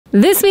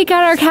This week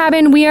at our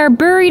cabin, we are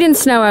buried in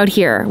snow out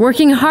here,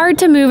 working hard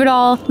to move it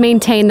all,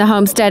 maintain the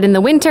homestead in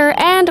the winter,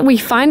 and we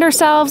find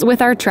ourselves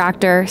with our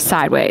tractor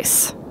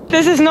sideways.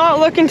 This is not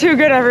looking too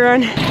good,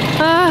 everyone.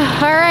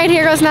 All right,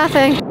 here goes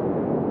nothing.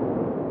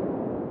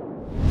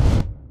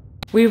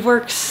 We've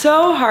worked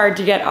so hard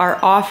to get our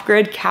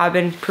off-grid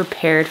cabin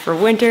prepared for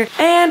winter,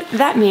 and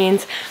that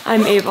means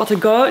I'm able to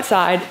go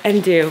outside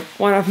and do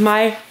one of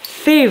my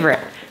favorite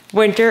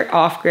winter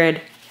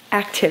off-grid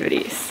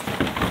activities.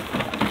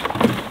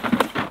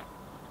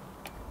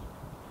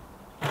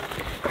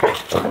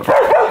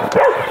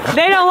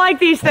 They don't like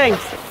these things.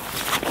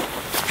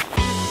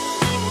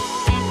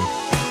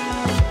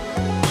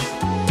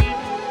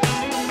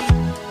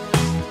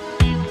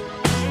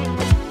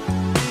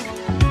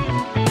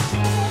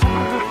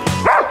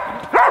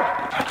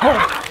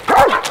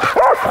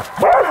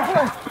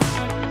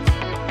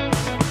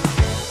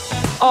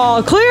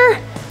 All clear?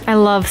 I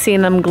love seeing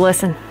them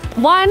glisten.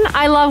 One,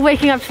 I love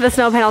waking up to the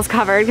snow panels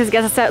covered because it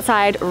gets us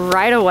outside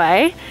right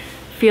away.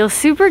 Feels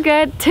super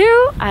good.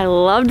 Two, I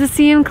love to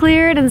see them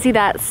cleared and see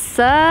that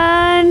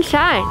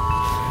sunshine.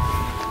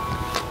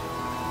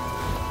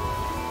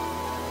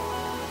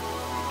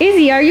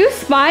 Izzy, are you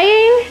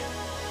spying?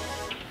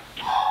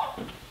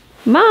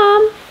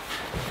 Mom.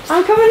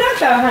 I'm coming up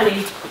though,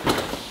 honey.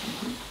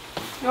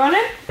 You want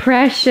it?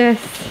 Precious.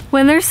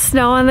 When there's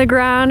snow on the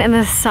ground and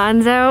the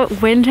sun's out,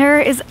 winter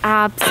is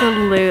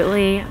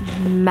absolutely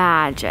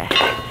magic.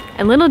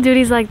 And little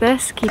duties like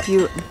this keep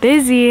you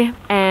busy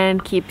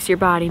and keeps your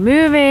body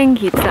moving,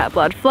 keeps that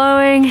blood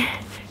flowing.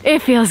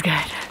 It feels good.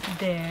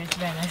 There's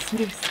Bella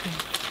Snooski.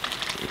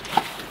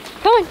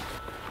 Come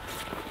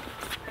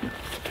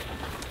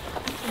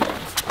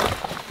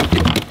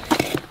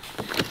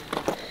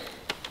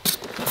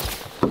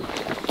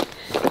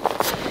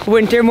on.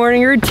 Winter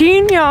morning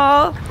routine,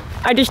 y'all.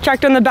 I just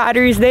checked on the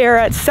batteries. They are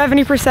at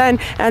 70%,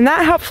 and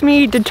that helps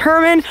me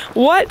determine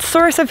what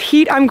source of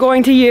heat I'm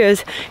going to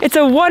use. It's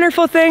a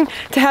wonderful thing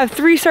to have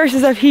 3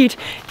 sources of heat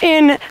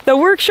in the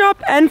workshop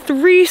and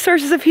 3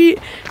 sources of heat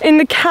in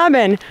the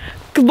cabin.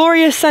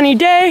 Glorious sunny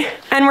day,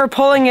 and we're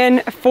pulling in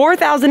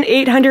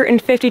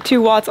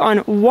 4,852 watts on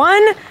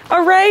one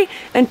array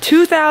and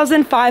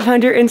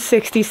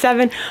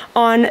 2,567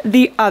 on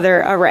the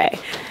other array.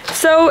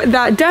 So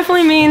that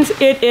definitely means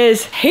it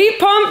is heat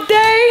pump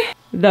day.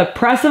 The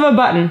press of a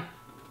button.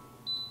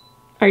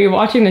 Are you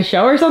watching the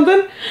show or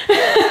something?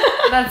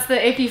 That's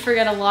the if you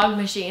forget a log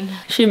machine.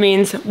 She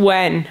means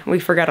when we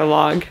forget a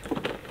log.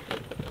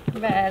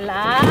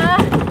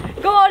 Bella,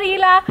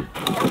 gorilla.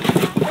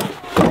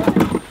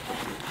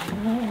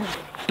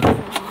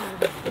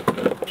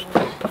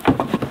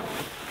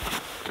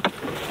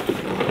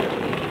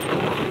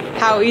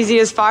 How easy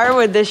is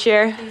firewood this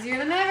year? Easier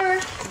than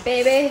ever,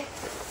 baby.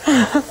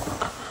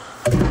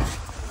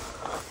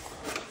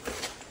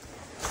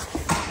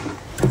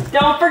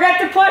 Don't forget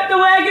to put the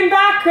wagon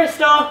back,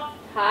 Crystal. Ha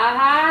ha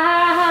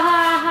ha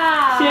ha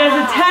ha. She has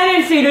a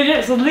tendency to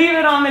just leave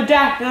it on the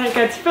deck, then it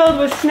gets filled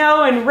with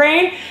snow and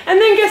rain,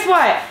 and then guess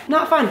what?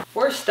 Not fun.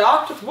 We're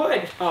stocked with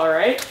wood. All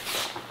right.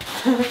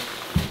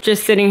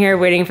 Just sitting here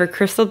waiting for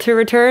Crystal to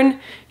return.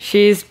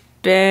 She's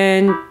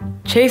been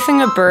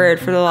chasing a bird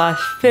for the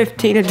last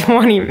 15 to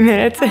 20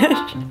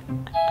 minutes-ish.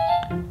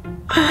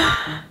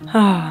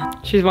 Oh,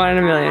 she's 1 in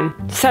a million.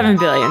 7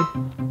 billion.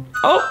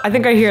 Oh, I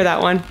think I hear that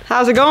one.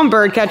 How's it going,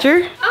 bird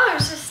catcher? Oh, I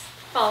was just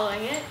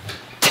following it.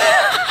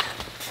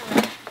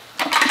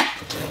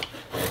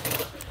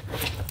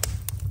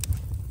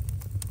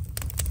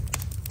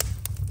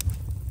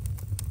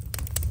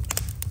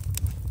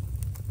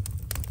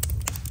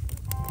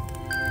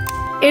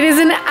 It is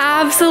an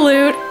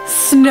absolute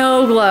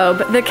snow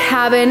globe. The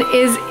cabin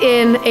is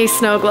in a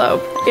snow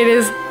globe. It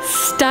is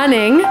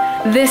stunning.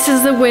 This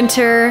is the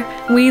winter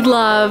we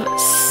love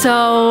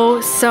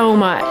so, so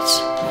much.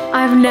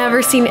 I've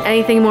never seen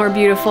anything more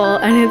beautiful,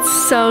 and it's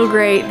so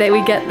great that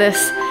we get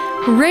this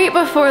right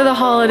before the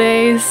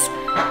holidays.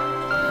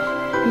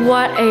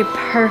 What a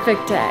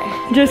perfect day.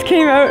 Just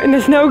came out in the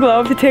snow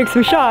globe to take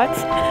some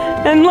shots,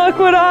 and look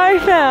what I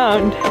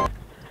found.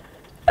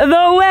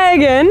 The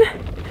wagon.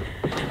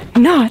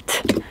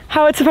 Not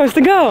how it's supposed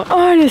to go.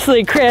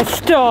 Honestly,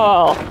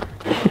 Crystal.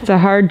 It's a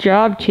hard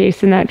job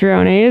chasing that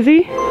drone, eh,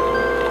 Izzy?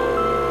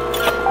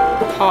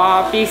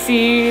 Poppy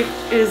seed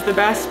is the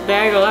best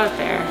bagel out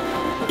there.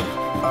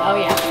 Oh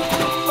yeah.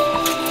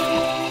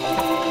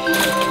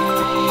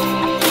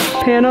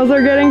 Panels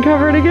are getting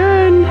covered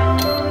again.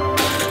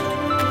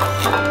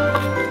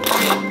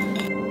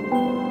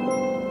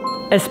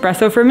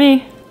 Espresso for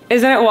me.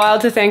 Isn't it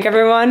wild to think,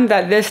 everyone,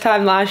 that this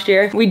time last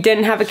year we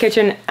didn't have a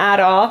kitchen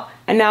at all,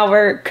 and now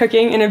we're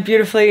cooking in a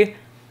beautifully,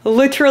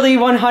 literally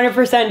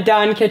 100%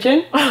 done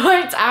kitchen?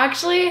 It's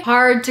actually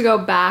hard to go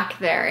back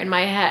there in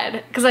my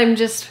head because I'm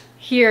just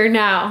here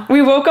now.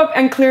 We woke up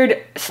and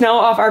cleared snow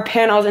off our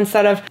panels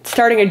instead of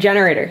starting a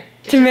generator.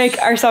 to make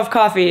ourselves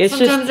coffee. It's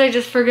sometimes I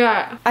just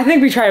forget. I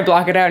think we try to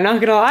block it out,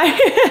 not gonna lie.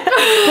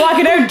 Block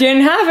it out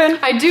didn't happen.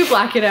 I do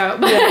black it out.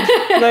 Yeah,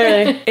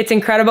 literally. It's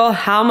incredible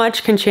how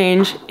much can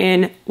change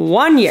in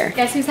 1 year.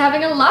 Guess who's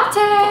having a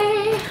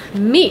latte?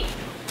 Me.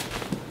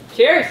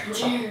 Cheers.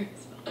 Cheers.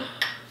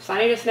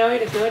 Sunny to snowy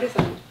to snowy to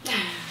sunny.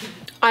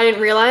 I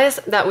didn't realize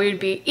that we would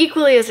be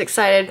equally as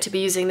excited to be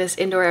using this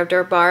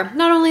indoor-outdoor bar,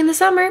 not only in the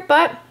summer,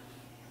 but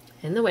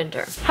in the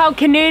winter. How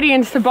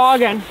Canadians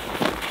toboggan.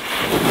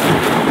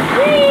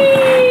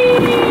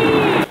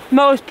 Whee!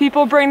 Most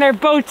people bring their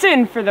boats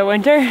in for the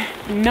winter,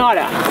 not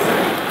us.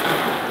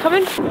 Come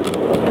in.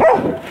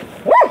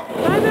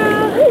 Bye,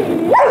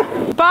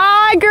 Belle.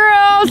 Bye,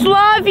 girls.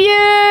 Love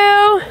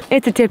you.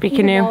 It's a tippy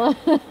canoe.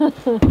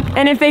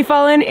 And if they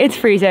fall in, it's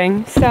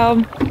freezing.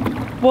 So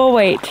we'll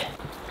wait.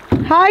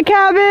 Hi,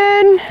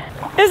 cabin.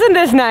 Isn't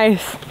this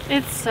nice?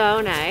 It's so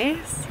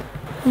nice.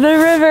 The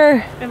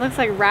river. It looks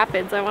like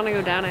rapids. I want to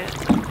go down it.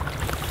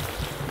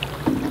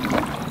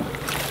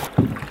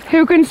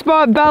 Who can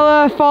spot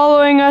Bella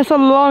following us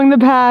along the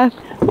path?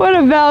 What a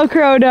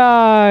Velcro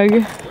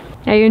dog.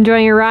 Are you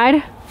enjoying your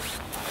ride?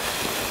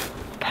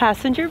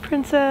 Passenger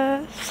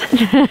princess.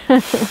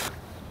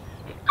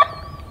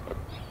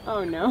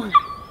 Oh no.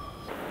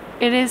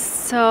 It is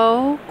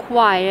so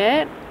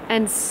quiet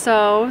and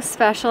so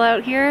special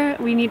out here.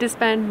 We need to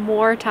spend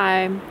more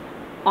time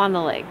on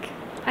the lake.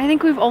 I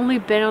think we've only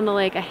been on the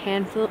lake a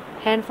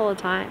handful of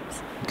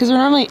times. Because we're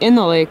normally in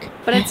the lake.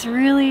 But it's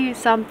really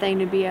something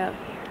to be out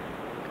here.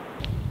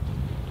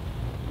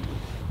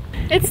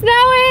 It's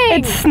snowing!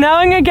 It's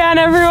snowing again,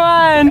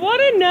 everyone! What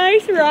a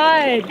nice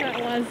ride! That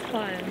was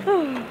fun.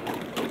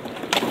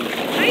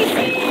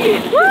 Icy!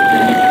 Woo!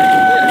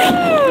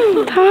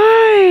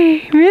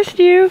 Hi! Missed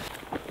you.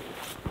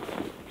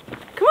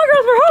 Come on,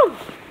 girls, we're home!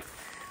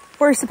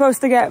 We're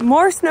supposed to get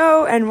more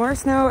snow and more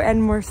snow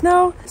and more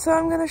snow, so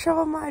I'm gonna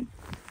shovel my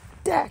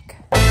deck.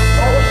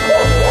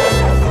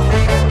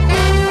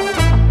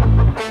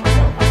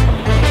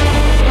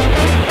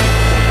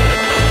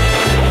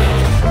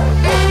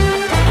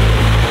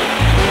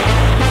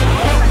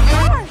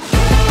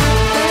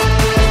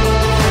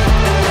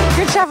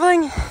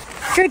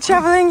 Good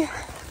shoveling.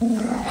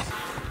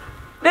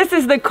 This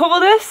is the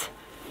coldest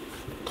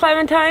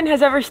Clementine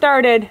has ever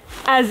started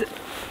as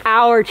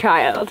our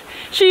child.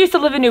 She used to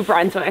live in New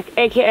Brunswick,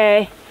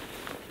 aka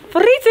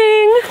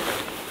freezing.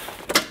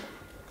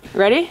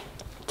 Ready?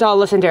 So I'll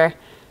listen to her.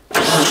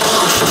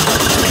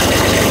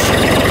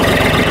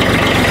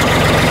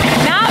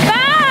 Not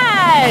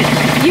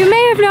bad! You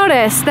may have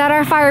noticed that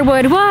our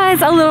firewood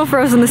was a little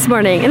frozen this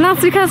morning, and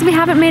that's because we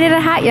haven't made it a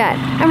hat yet.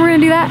 And we're gonna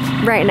do that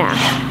right now.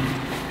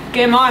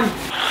 Game on.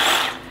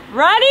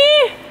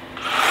 Ready?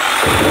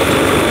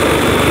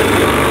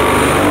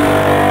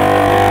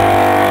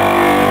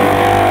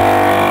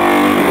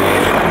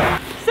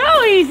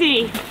 So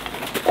easy.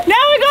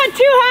 Now we got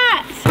 2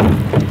 hats.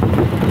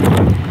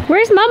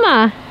 Where's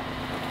Mama?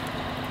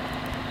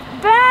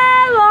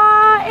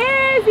 Bella,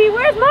 Izzy,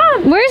 where's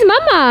Mom? Where's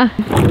Mama?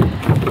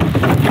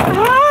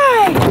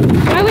 Hi.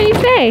 Why would you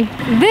say?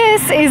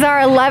 This is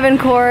our 11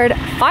 cord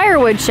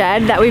firewood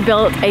shed that we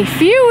built a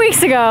few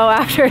weeks ago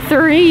after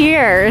 3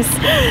 years.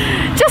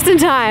 Just in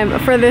time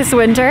for this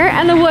winter,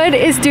 and the wood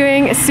is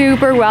doing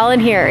super well in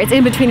here. It's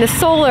in between the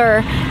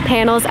solar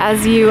panels,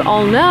 as you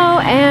all know,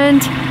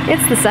 and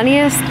it's the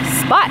sunniest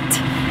spot.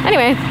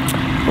 Anyway,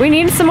 we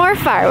need some more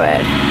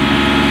firewood.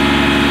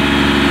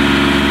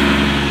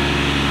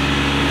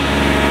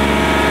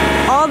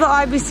 All the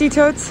IBC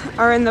totes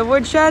are in the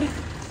woodshed,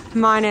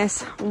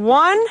 minus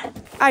 1.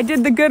 I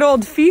did the good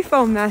old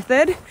FIFO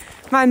method.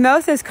 My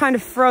mouth is kind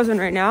of frozen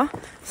right now,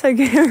 so I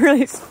can't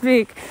really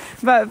speak.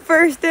 But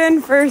first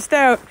in, first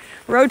out.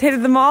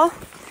 Rotated them all,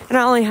 and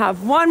I only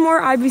have 1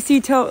 more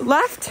IBC tote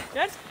left.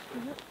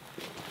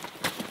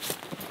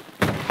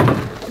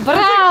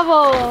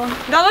 Bravo!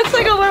 That looks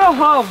like a little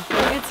home.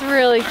 It's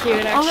really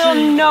cute, actually. A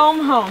little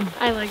gnome home.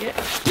 I like it.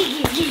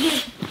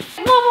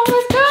 Mama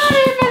was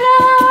ready for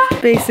that!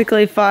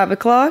 Basically 5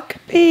 o'clock,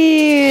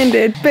 and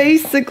it's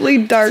basically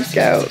dark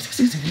out.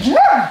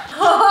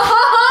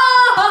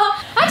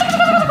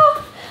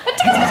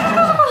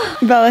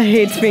 Bella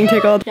hates being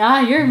tickled.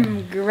 Yeah, you're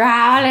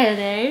growling,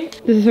 eh?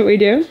 This is what we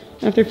do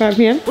after 5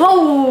 p.m.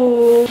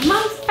 Whoa!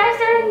 Mom's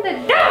faster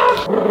than the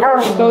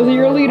dog! Those are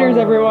your leaders,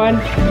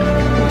 everyone.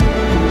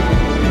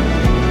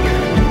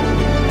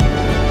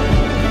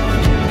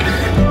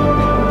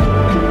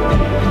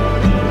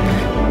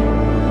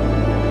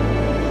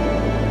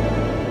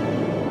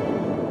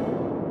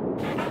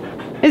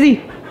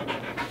 Izzy,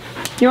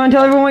 you want to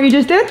tell everyone what you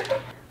just did?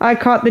 I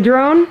caught the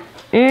drone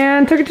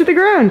and took it to the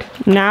ground.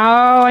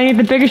 Now I need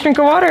the biggest drink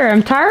of water.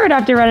 I'm tired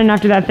after running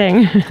after that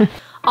thing.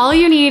 All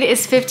you need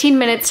is 15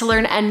 minutes to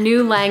learn a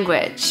new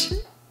language.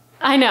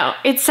 I know,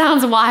 it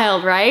sounds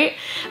wild, right?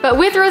 But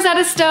with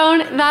Rosetta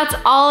Stone, that's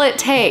all it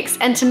takes.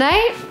 And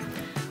tonight,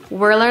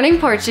 we're learning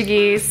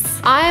Portuguese.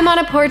 I'm on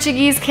a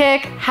Portuguese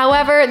kick.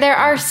 However, there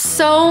are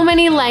so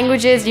many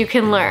languages you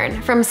can learn,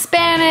 from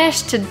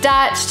Spanish to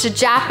Dutch to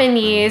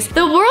Japanese.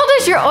 The world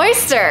is your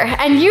oyster,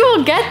 and you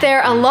will get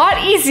there a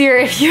lot easier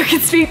if you can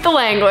speak the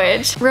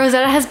language.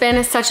 Rosetta has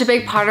been such a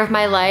big part of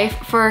my life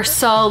for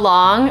so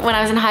long. When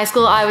I was in high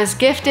school, I was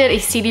gifted a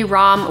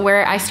CD-ROM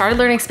where I started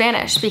learning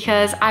Spanish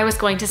because I was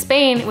going to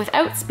Spain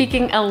without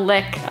speaking a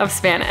lick of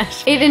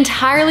Spanish. It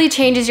entirely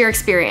changes your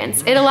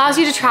experience. It allows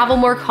you to travel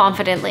more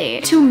confidently,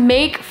 to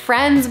make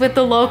friends with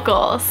the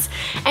locals,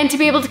 and to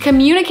be able to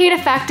communicate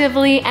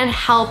effectively and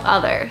help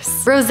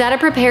others. Rosetta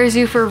prepares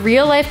you for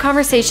real-life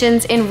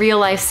conversations in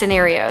real-life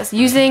scenarios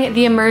using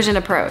the immersion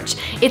approach.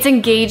 It's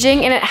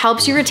engaging and it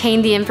helps you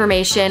retain the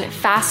information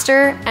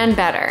faster and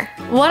better.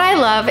 What I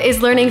love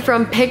is learning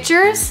from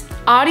pictures,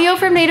 audio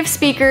from native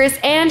speakers,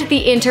 and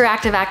the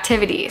interactive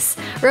activities.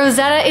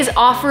 Rosetta is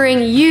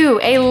offering you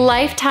a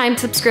lifetime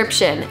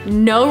subscription.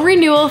 No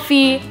renewal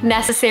fee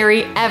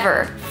necessary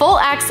ever. Full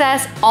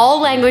access,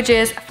 all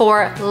languages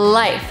for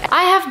life.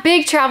 I have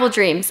big travel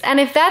dreams, and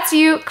if that's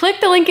you,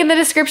 click the link in the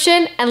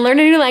description and learn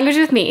a new language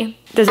with me.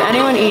 Does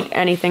anyone eat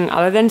anything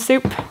other than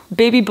soup?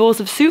 Baby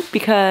bowls of soup,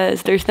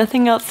 because there's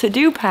nothing else to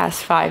do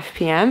past 5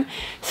 p.m.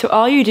 So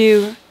all you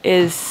do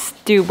is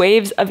do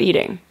waves of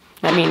eating.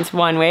 That means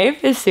one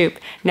wave is soup,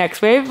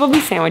 next wave will be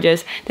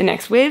sandwiches, the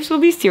next waves will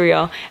be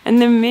cereal, and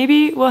then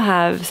maybe we'll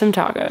have some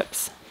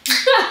tacos.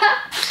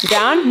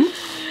 Down?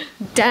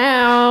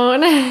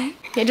 Down.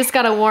 You just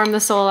gotta warm the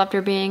soul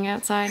after being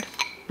outside.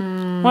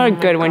 What a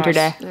good winter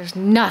day. There's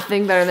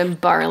nothing better than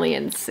barley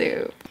and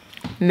soup.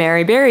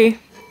 Mary Berry.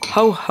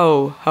 Ho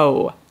ho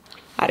ho.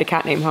 I had a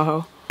cat named Ho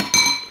Ho.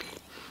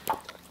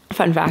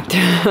 Fun fact.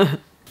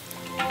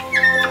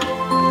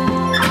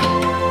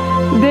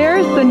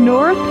 There's the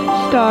North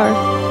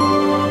Star.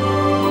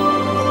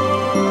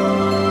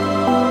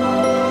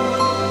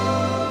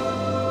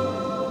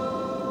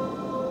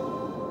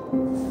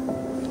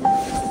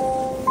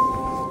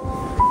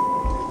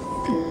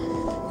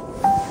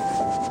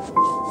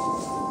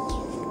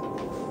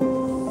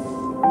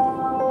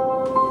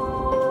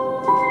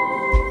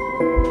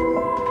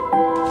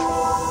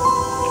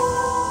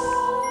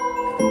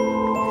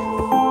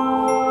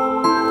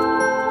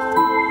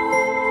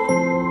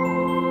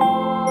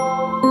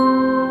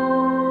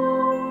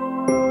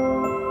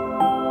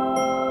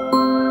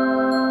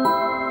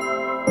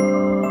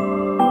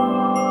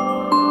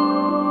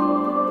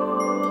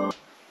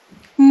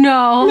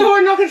 No. No,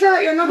 I'm not gonna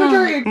try it. I'm not gonna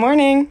try it.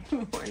 Morning.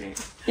 Morning.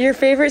 Your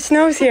favorite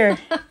snow's here.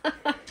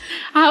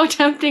 How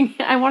tempting.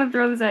 I want to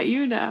throw this at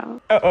you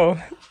now.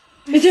 Uh-oh.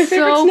 It's your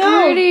favorite So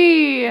snow.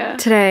 pretty.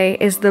 Today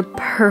is the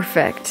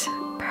perfect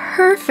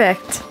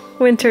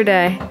winter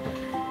day.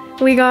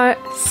 We got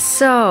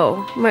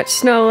so much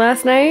snow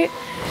last night.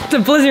 It's a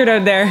blizzard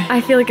out there. I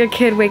feel like a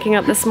kid waking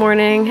up this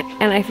morning,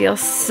 and I feel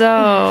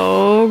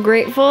so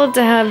grateful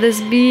to have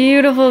this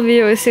beautiful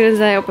view as soon as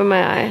I open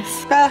my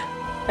eyes. Bella,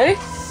 ready?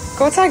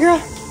 Go outside,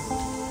 girl.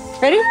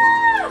 Ready?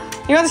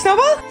 You want the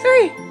snowball?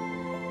 3,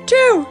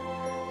 2,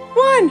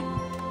 1.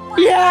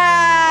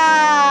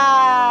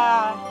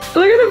 Yeah!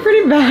 Look at the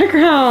pretty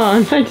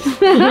background. I just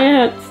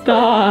can't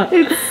stop.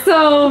 It's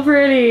so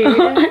pretty.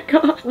 Oh my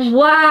gosh.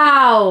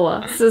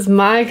 Wow. This is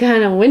my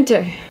kind of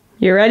winter.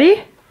 You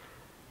ready?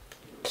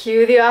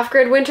 Cue the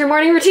off-grid winter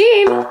morning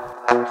routine.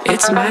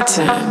 It's my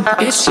time,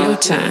 it's your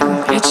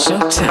time, it's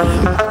your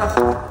time.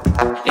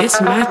 It's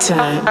my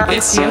time,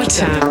 it's your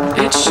time,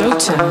 it's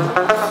showtime.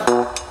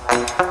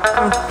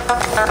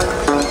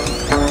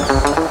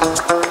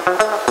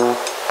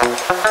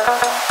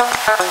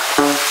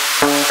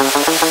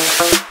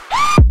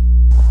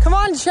 Come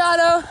on,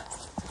 Shadow.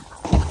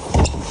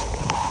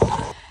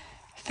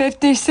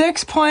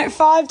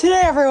 56.5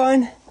 today,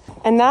 everyone.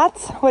 And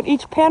that's what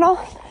each panel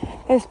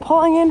is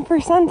pulling in for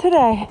sun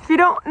today. If you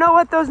don't know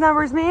what those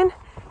numbers mean,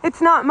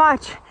 it's not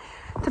much.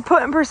 To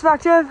put in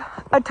perspective,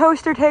 a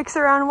toaster takes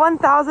around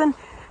 1,000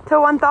 to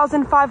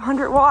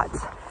 1,500 watts,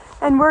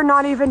 and we're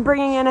not even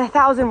bringing in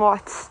 1,000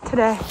 watts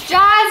today.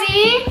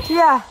 Jazzy,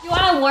 Yeah, you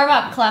want to warm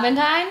up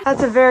Clementine?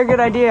 that's a very good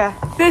idea.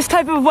 This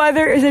type of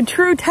weather is a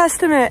true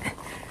testament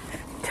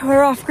to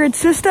our off-grid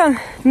system.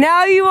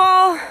 Now you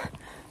all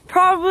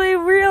probably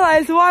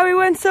realize why we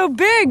went so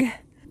big.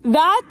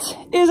 That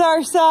is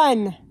our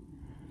sun.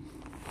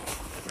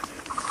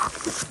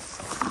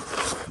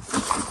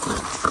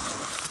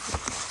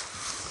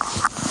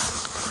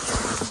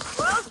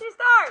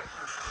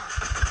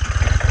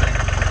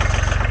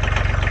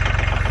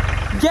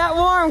 Get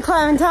warm,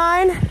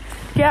 Clementine.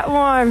 Get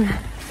warm.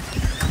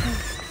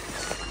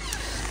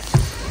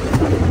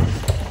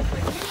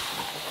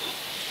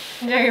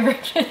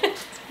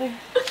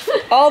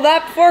 All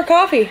that before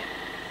coffee.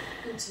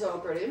 It's so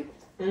pretty.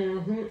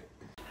 Mm-hmm.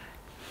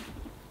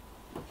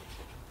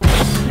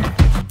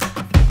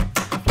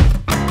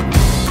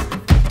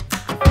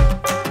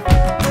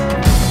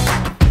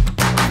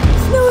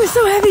 Snow is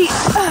so heavy.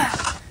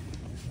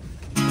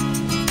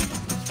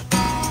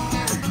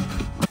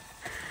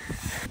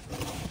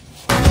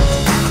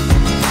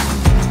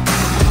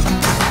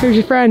 Who's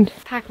your friend?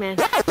 Pac-Man.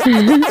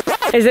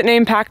 Is it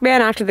named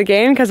Pac-Man after the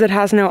game because it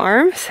has no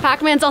arms?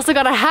 Pac-Man's also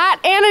got a hat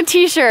and a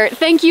t-shirt.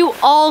 Thank you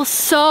all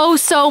so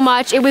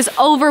much. It was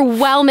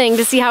overwhelming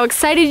to see how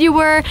excited you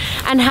were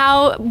and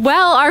how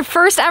well our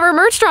first ever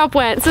merch drop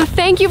went. So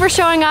thank you for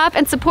showing up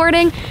and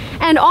supporting.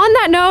 And on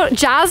that note,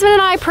 Jasmine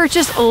and I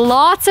purchased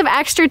lots of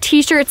extra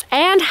t-shirts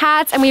and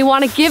hats, and we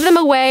want to give them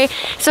away.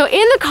 So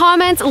in the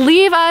comments,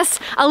 leave us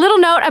a little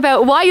note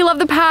about why you love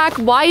the pack,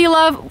 why you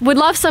would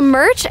love some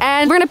merch,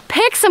 and we're gonna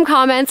pick some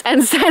comments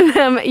and send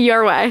them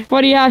your way.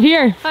 What do you have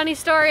here? Funny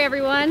story,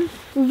 everyone.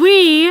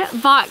 We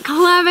bought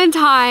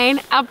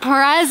Clementine a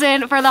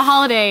present for the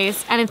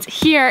holidays, and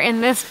it's here in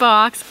this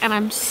box, and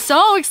I'm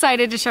so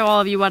excited to show all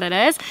of you what it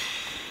is.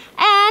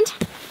 And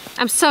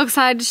I'm so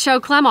excited to show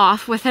Clem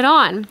off with it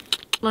on.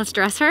 Let's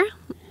dress her.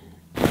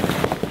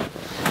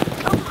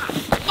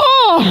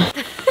 Oh!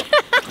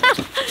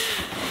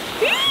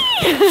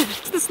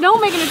 It's the snow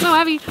making it so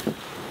heavy.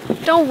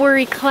 Don't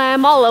worry,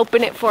 Clem, I'll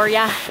open it for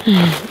ya.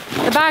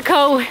 The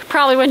backhoe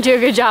probably wouldn't do a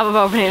good job of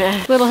opening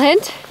it. Little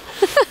hint.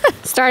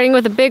 Starting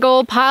with a big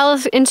old pile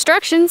of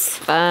instructions.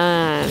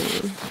 Fun.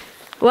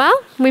 Well,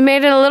 we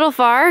made it a little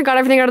far, got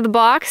everything out of the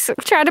box,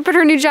 tried to put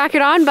her new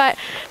jacket on, but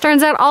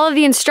turns out all of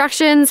the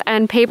instructions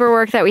and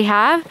paperwork that we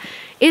have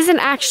isn't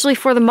actually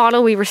for the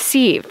model we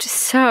received.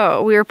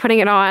 So we were putting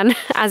it on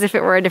as if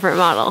it were a different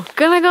model.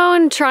 Gonna go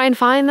and try and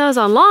find those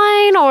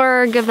online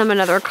or give them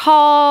another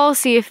call,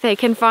 see if they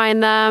can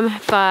find them,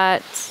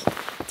 but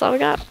that's all we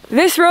got.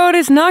 This road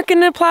is not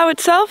gonna plow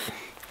itself,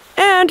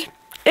 and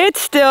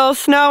it's still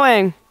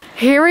snowing.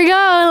 Here we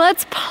go,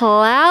 let's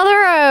plow the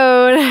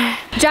road.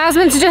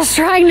 Jasmine's just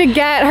trying to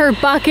get her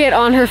bucket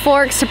on her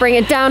forks to bring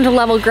it down to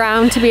level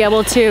ground to be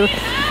able to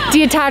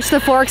detach the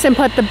forks and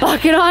put the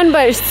bucket on,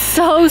 but it's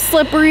so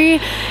slippery.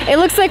 It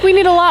looks like we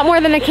need a lot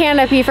more than a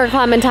canopy for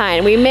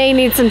Clementine. We may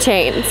need some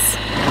chains.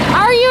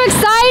 Are you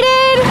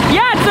excited?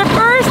 Yeah, it's the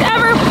first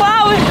ever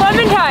plow with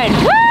Clementine.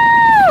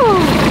 Woo!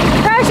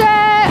 Crush it!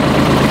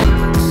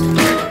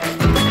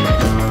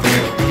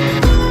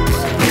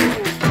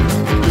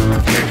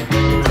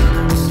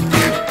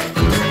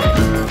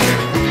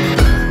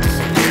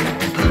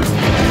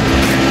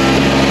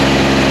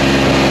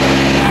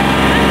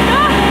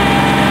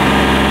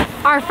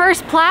 Our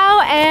first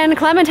plow, and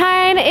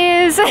Clementine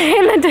is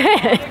in the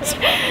ditch.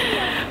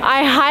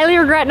 I highly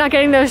regret not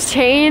getting those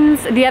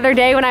chains the other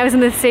day when I was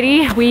in the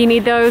city. We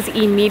need those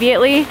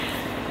immediately.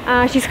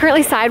 She's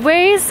currently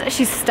sideways,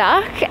 she's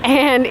stuck,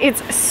 and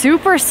it's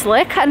super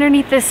slick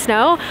underneath this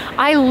snow.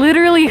 I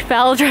literally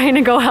fell trying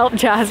to go help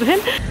Jasmine.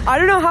 I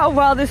don't know how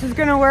well this is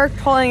gonna work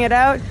pulling it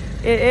out.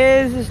 It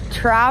is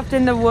trapped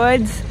in the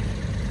woods.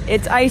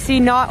 It's icy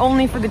not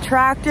only for the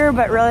tractor,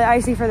 but really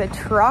icy for the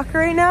truck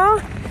right now.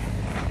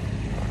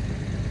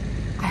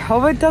 I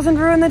hope it doesn't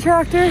ruin the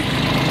tractor.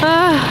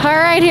 All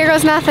right, here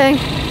goes nothing.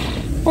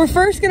 We're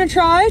first gonna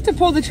try to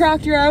pull the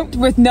tractor out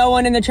with no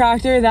one in the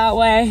tractor. That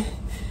way,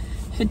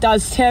 if it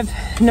does tip,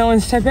 no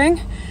one's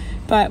tipping,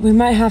 but we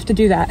might have to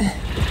do that.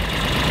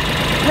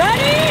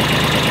 Ready?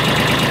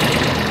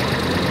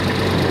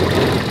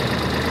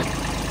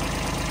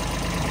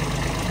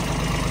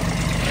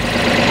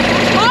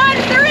 On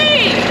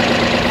three!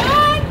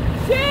 1,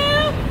 2,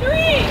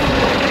 3!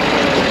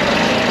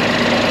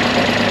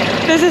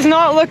 This is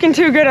not looking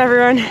too good,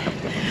 everyone.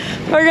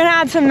 We're gonna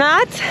add some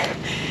mats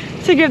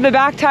to give the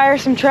back tire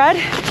some tread.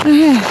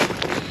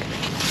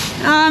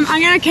 I'm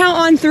gonna count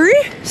on 3,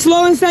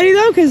 slow and steady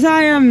though, because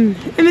I am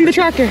in the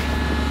tractor.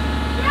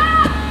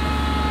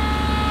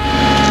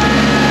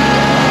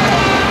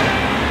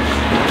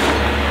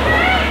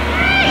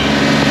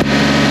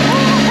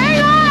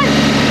 Hang on!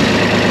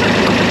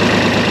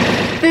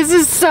 This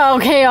is so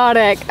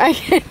chaotic. I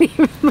can't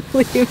even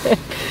believe it.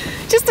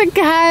 Just a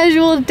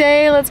casual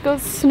day. Let's go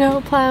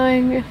snow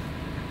plowing.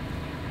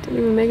 Didn't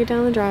even make it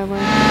down the driveway.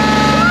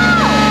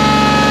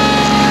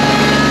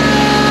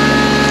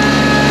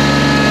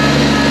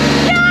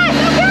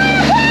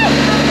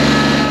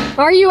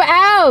 Are you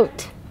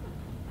out?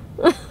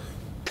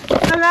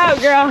 I'm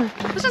out, girl.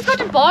 Let's just go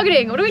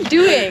tobogganing. What are we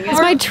doing? Is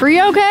my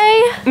tree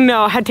okay?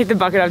 No, I had to take the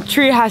bucket out.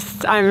 Tree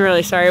has, I'm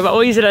really sorry, but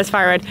we'll use it as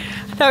firewood.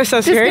 That was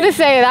so scary. Just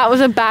gonna say that was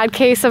a bad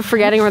case of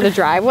forgetting where the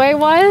driveway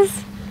was.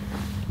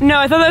 No,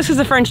 I thought this was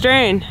the French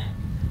drain.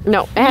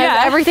 No, it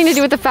has everything to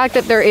do with the fact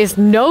that there is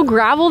no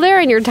gravel there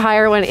and your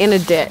tire went in a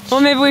ditch.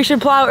 Well, maybe we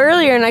should plow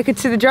earlier and I could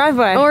see the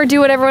driveway. Or do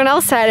what everyone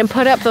else said and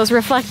put up those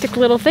reflective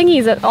little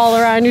thingies all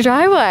around your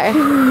driveway.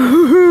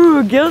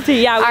 Ooh, guilty.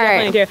 Yeah, we all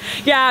definitely do.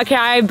 Yeah, okay,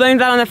 I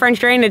blamed that on the French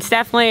drain. It's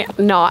definitely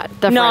not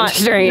the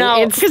French drain.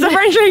 No, because the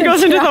French drain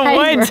goes into the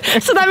woods.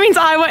 So that means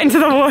I went into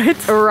the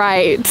woods.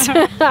 Right.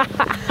 Look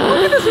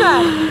at this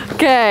map.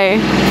 Okay.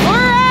 We're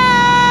out!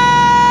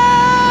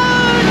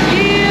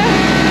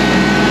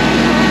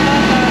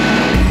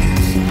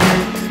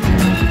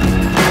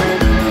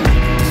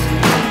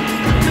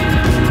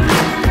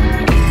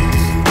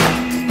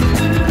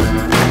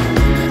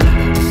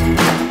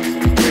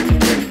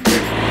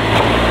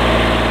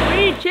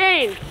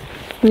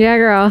 Yeah,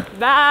 girl.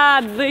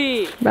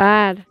 Badly.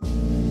 Bad.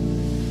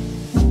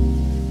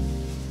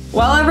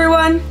 Well,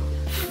 everyone,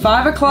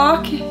 5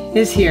 o'clock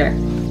is here.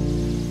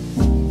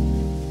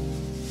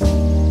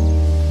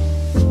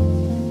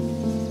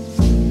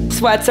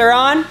 Sweats are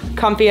on,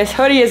 comfiest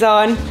hoodie is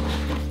on,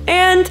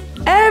 and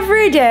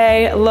every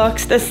day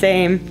looks the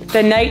same.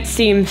 The nights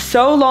seem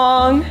so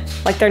long,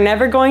 like they're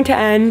never going to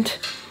end.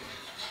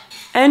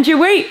 And you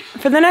wait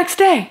for the next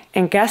day,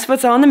 and guess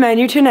what's on the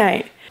menu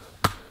tonight?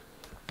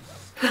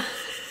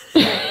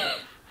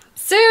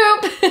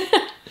 Soup!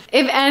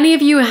 If any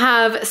of you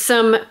have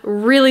some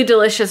really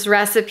delicious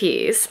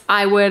recipes,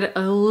 I would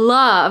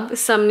love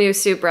some new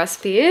soup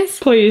recipes.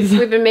 Please.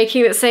 We've been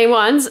making the same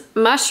ones.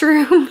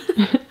 Mushroom.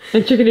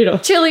 And chicken noodle.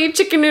 Chili,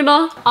 chicken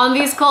noodle. On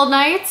these cold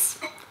nights,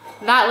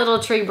 that little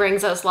tree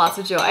brings us lots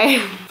of joy.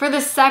 For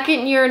the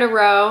second year in a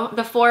row,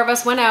 the 4 of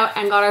us went out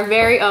and got our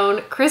very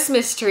own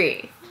Christmas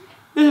tree.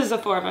 This is the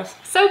 4 of us.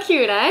 So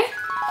cute, eh?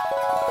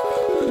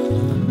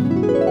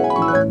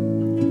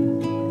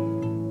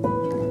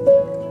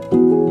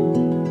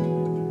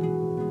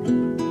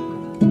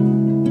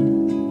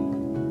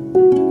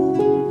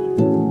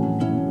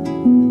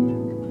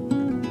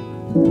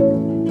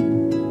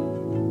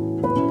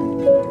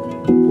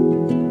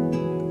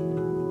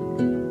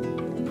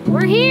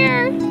 We're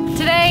here!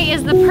 Today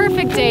is the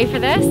perfect day for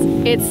this.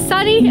 It's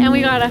sunny and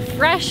we got a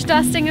fresh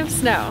dusting of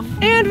snow.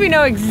 And we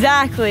know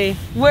exactly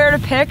where to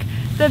pick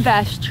the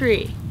best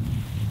tree.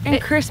 In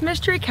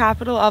Christmas tree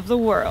capital of the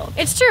world.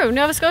 It's true,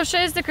 Nova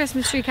Scotia is the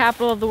Christmas tree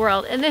capital of the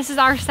world, and this is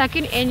our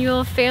second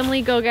annual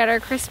Family Go-Getter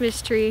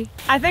Christmas tree.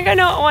 I think I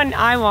know what one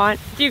I want.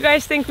 Do you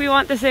guys think we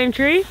want the same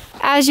tree?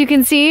 As you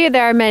can see,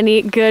 there are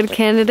many good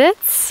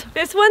candidates.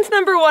 This one's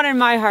number 1 in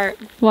my heart.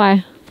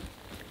 Why?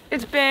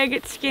 It's big,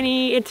 it's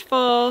skinny, it's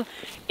full,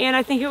 and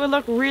I think it would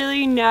look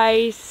really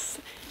nice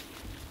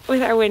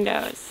with our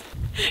windows.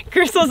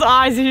 Crystal's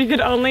eyes, if you could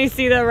only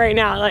see them right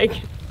now,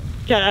 like,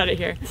 get out of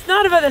here. It's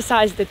not about the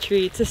size of the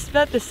tree, it's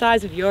about the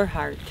size of your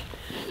heart.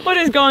 What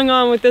is going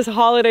on with this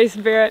holiday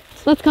spirit?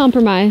 Let's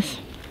compromise.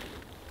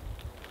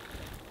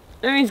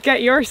 That means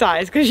get your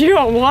size, because you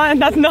don't want,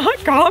 that's not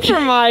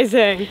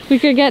compromising. We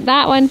could get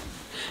that one.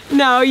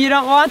 No, you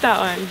don't want that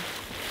one.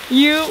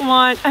 You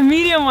want a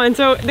medium one,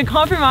 so the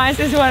compromise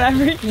is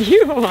whatever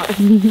you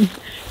want.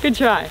 Good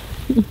try.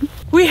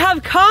 We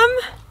have come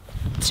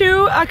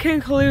to a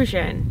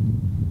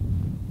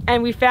conclusion,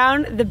 and we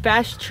found the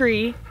best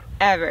tree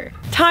ever.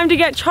 Time to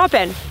get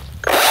chopping.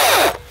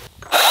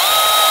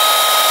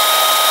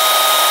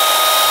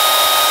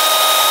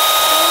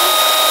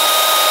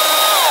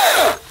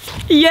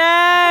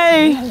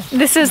 Yay!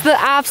 This is the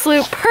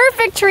absolute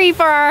perfect tree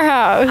for our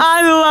house.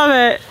 I love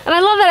it. And I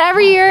love that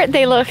every year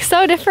they look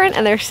so different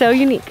and they're so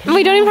unique. And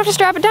we don't even have to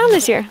strap it down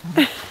this year.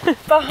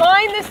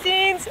 Behind the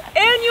scenes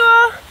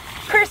annual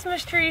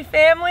Christmas tree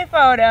family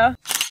photo.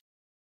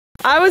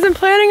 I wasn't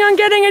planning on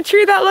getting a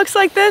tree that looks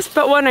like this,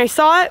 but when I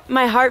saw it,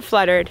 my heart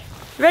fluttered.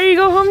 Ready to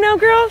go home now,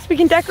 girls? We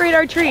can decorate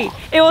our tree.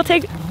 It will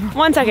take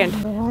 1 second.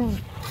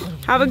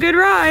 Have a good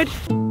ride.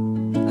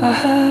 I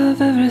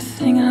have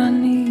everything I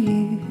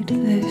need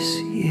this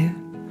year,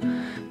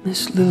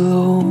 this little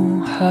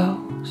old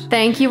house.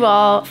 Thank you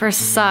all for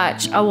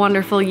such a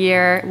wonderful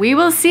year. We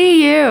will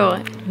see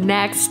you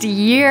next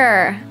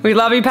year. We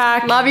love you,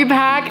 Pack. Love you,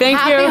 Pack. Thank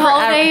you. Happy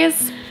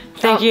holidays.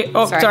 Thank you.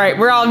 Oh, sorry.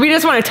 We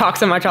just want to talk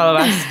so much, all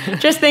of us.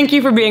 Just thank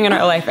you for being in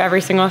our life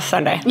every single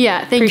Sunday.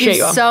 Yeah, thank Appreciate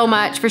you all. so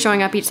much for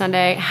showing up each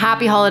Sunday.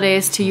 Happy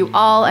holidays to you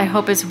all. I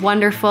hope it's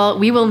wonderful.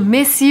 We will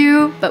miss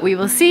you, but we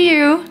will see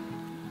you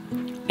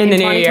in the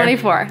new year.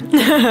 2024.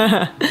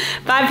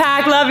 Bye,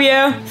 Pack. Love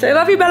you. Say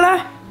love you,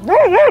 Bella.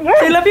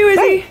 Say love you,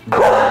 Izzy.